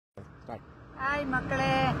Hi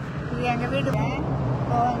மக்களே, இது எங்கள் வீடு.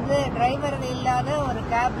 இப்போ வந்து டிரைவர் இல்லாத ஒரு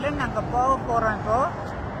கேப்ல நாங்கள் போக போகிறோம். இப்போ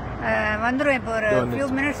வந்துடும். இப்போ ஒரு ஃபியூ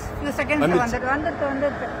செகண்ட்ஸ்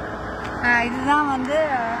வந்துட்டு இதுதான் வந்து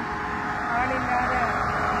ஆள் இல்லாத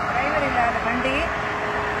டிரைவர் இல்லாத வண்டி.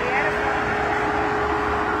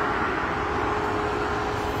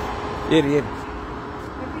 ஏறு ஏறு.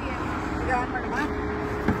 இது ஆன் பண்ணுமா?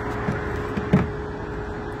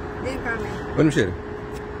 இதே காமி. ஒரு நிமிஷம் இரு.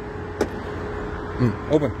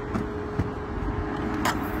 ஓப்பன்.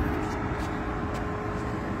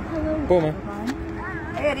 போமா.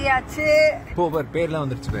 ஏரியாச்சு. போ பார், பேர்லாம்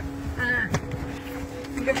வந்துருச்சு பார்.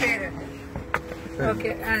 இந்த பேரு.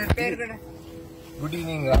 ஓகே, பேர் கூட. குட்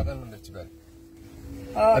ஈவினிங் ராதன் வந்துருச்சு பார்.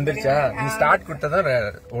 வந்துருச்சா? நீ ஸ்டார்ட் கொடுத்தா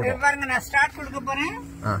ஓடும். பாருங்க, நான் ஸ்டார்ட் கொடுக்க போறேன்.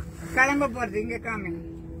 கிளம்ப போறது. இங்க காமி.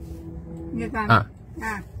 இங்க காமி.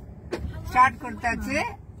 ஸ்டார்ட் கொடுத்தாச்சு.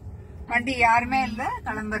 வண்டி யாருமே இல்ல,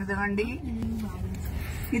 கிளம்புறது வண்டி.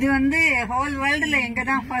 இது வந்து ஹோல் வேர்ல்டுல எங்க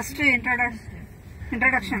தான் first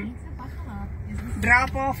introduction.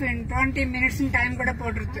 Drop of in 20 minutes time கூட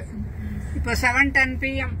போட்டுருது. இப்போ 7:10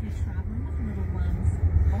 PM.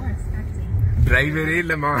 டிரைவரே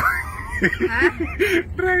இல்லமா.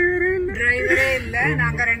 டிரைவரே இல்ல,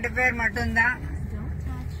 நாங்க 2 பேர் மட்டும்தான்.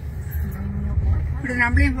 இப்படி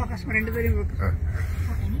நம்மளையும் ஃபோக்கஸ், 2 பேரையும் ஃபோக்கஸ்.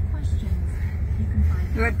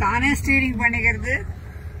 இவர் தானே ஸ்டீரிங் பண்ணிக்கிறது,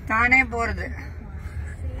 தானே போறது.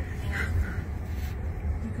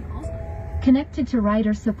 Connected to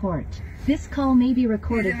rider support. This call may be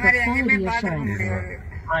recorded for quality assurance.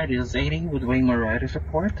 Hi, this is 80 with Waymo Rider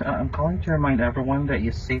Support. I'm calling to remind everyone that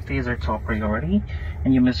your safety is our top priority, and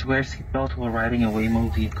you must wear seatbelt while riding a Waymo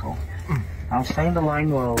vehicle. I'll stay in the line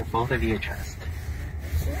while both of you adjust.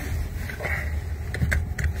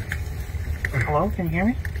 Hello, can you hear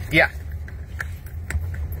me? Yeah.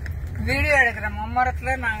 Video எடுக்கிற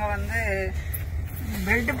மும்மரத்துல நாங்க வந்து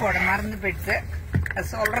belt போட மறந்து போயிடுச்சு. அது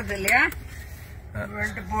சொல்றது இல்லையா,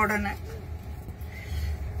 belt போடணும்.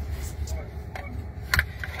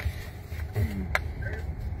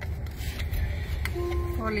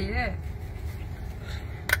 போலியே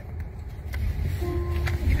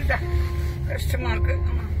இருடா, கஷ்டமா இருக்கு.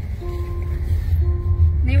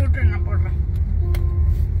 நீ விட்டு நான் போடுறேன்.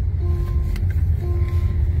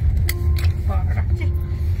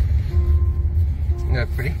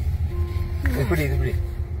 எப்படி எப்படி இது இப்படி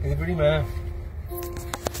இது இப்படிமா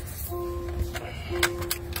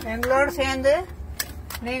எங்களோட சேர்ந்து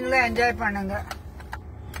நீங்களும் என்ஜாய் பண்ணுங்க.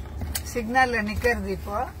 சிக்னல்ல நிக்கிறது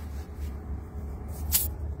இப்போ.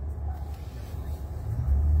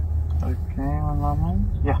 Okay, one moment.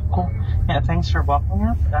 Yeah, cool. Yeah, thanks for walking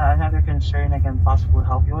up. Another concern I can possibly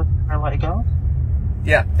help you with before I let you go?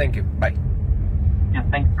 Yeah, thank you. Bye. Yeah,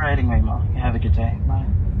 thanks for riding, Waymo. You have a good day. Bye.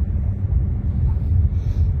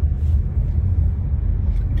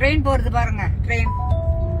 Train போறது பாருங்க. Train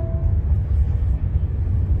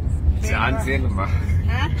சான்ஸே இல்லம்மா.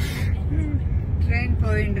 Train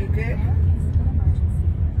போயிட்டு இருக்கு.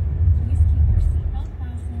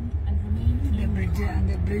 இந்த bridge,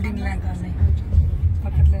 அந்த பில்டிங்லாம் காமி.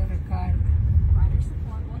 பக்கத்துல ஒரு கார்.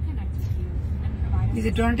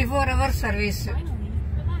 இது 24 hours சர்வீஸ்.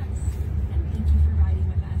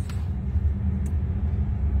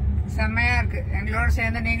 செம்மையா இருக்கு. எங்களோட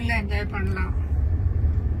சேர்ந்து நீங்களும் என்ஜாய் பண்ணலாம்.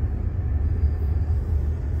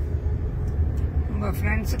 உங்க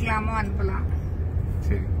ஃப்ரெண்ட்ஸுக்கெல்லாமும் அனுப்பலாம்.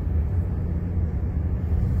 சரி.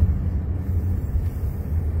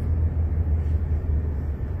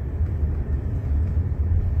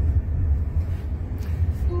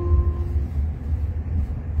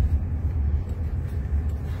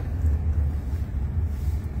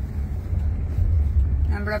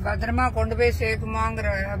 நம்மள பத்திரமா கொண்டு போய் சேர்க்குமாங்கிற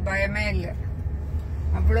பயமே இல்லை.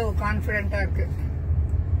 அவ்வளவு கான்பிடென்டா இருக்கு.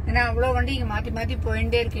 ஏன்னா அவ்வளவு வண்டி இங்க மாத்தி மாத்தி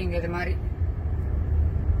போயிட்டே இருக்கீங்க. இது மாதிரி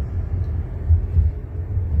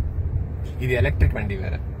இது எலக்ட்ரிக் வண்டி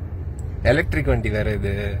வேற. எலக்ட்ரிக் வண்டி வேற.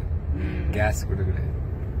 இது கேஸ் கொடுக்குது.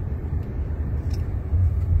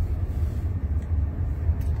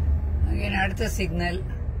 அடுத்த சிக்னல்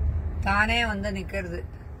தானே வந்து நிக்கிறது.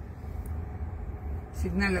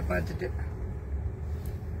 சிக்னல்ல பார்த்துட்டு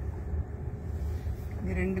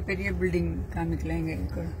இங்க 2 பெரிய பில்டிங் காமிக்கலாம். இங்க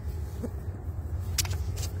இருக்கு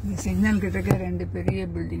சிக்னல் கிட்டக்க 2 பெரிய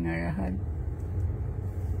பில்டிங் அழகா.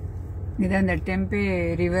 இதான் இந்த டெம்பே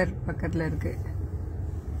ரிவர் பக்கத்துல இருக்கு.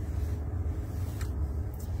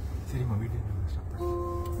 சரிம்மா, வீடியோ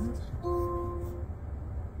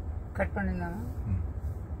கட் பண்ணலாம்.